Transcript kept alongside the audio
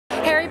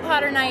Harry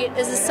Potter Night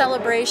is a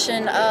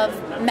celebration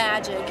of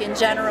magic in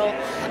general.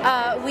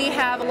 We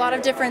have a lot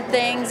of different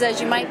things,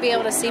 as you might be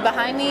able to see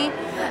behind me,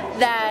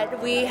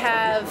 that we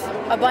have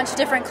a bunch of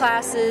different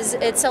classes.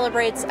 It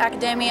celebrates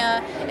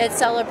academia, it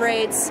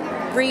celebrates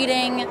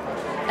reading,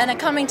 and a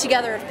coming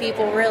together of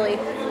people, really.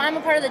 I'm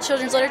a part of the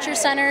Children's Literature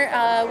Center.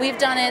 We've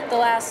done it the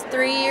last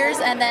 3 years,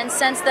 and then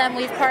since then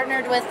we've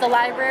partnered with the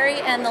library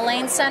and the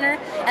Lane Center,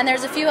 and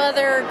there's a few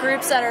other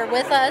groups that are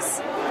with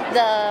us.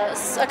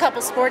 A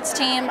couple sports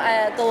team,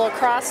 the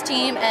lacrosse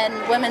team, and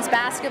women's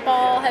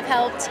basketball have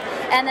helped,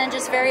 and then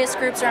just various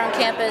groups around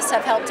campus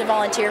have helped to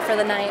volunteer for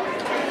the night.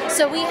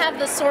 So we have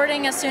the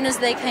sorting as soon as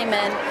they came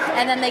in,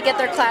 and then they get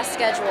their class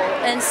schedule.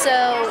 And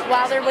so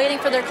while they're waiting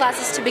for their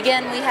classes to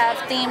begin, we have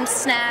themed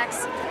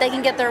snacks. They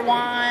can get their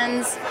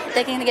wands,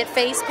 they can get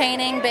face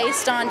painting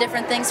based on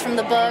different things from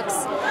the books,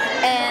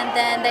 and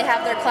then they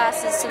have their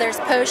classes. So there's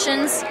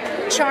potions,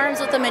 charms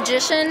with a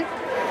magician,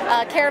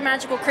 Care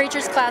Magical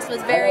Creatures class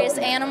with various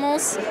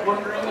animals,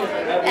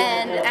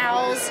 and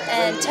owls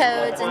and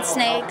toads and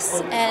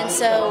snakes, and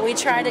so we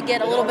try to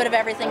get a little bit of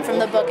everything from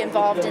the book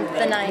involved in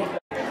the night.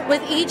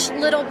 With each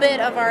little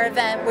bit of our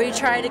event, we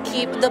try to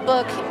keep the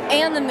book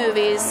and the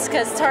movies,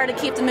 because it's hard to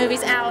keep the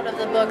movies out of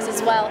the books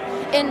as well,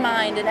 in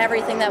mind in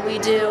everything that we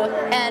do.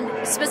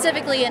 And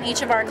specifically in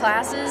each of our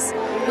classes,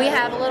 we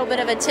have a little bit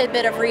of a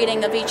tidbit of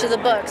reading of each of the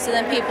books, so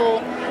then people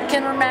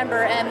can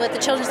remember. And with the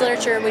children's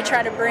literature, we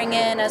try to bring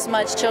in as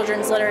much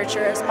children's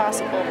literature as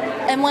possible.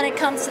 And when it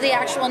comes to the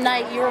actual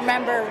night, you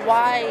remember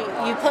why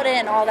you put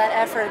in all that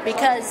effort,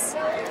 because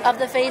of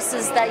the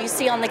faces that you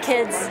see on the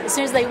kids. As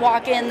soon as they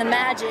walk in, the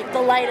magic, the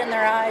light in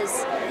their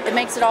eyes, it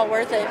makes it all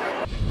worth it.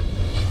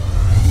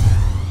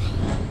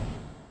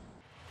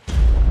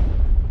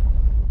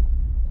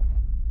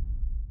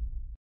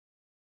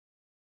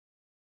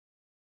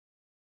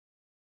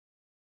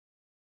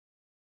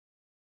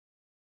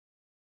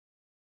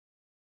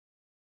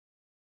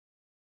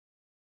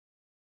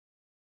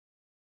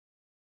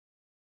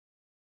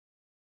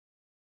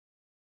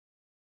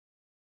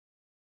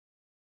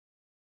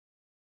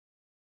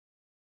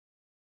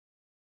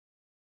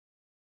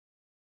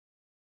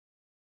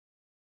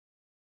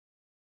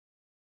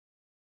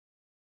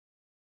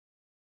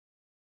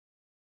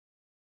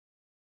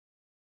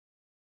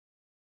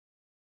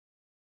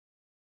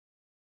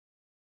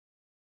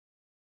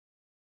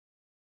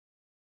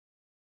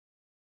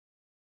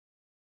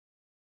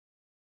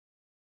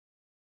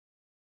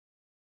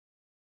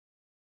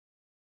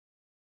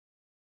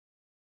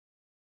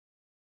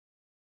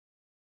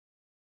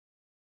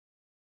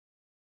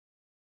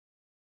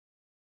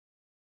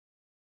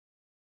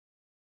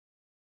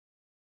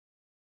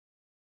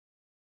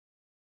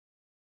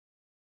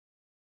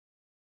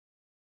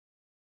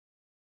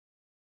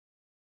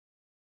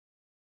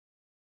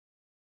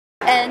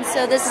 And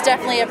so this is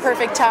definitely a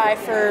perfect tie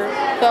for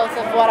both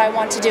of what I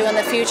want to do in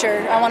the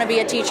future. I want to be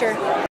a teacher.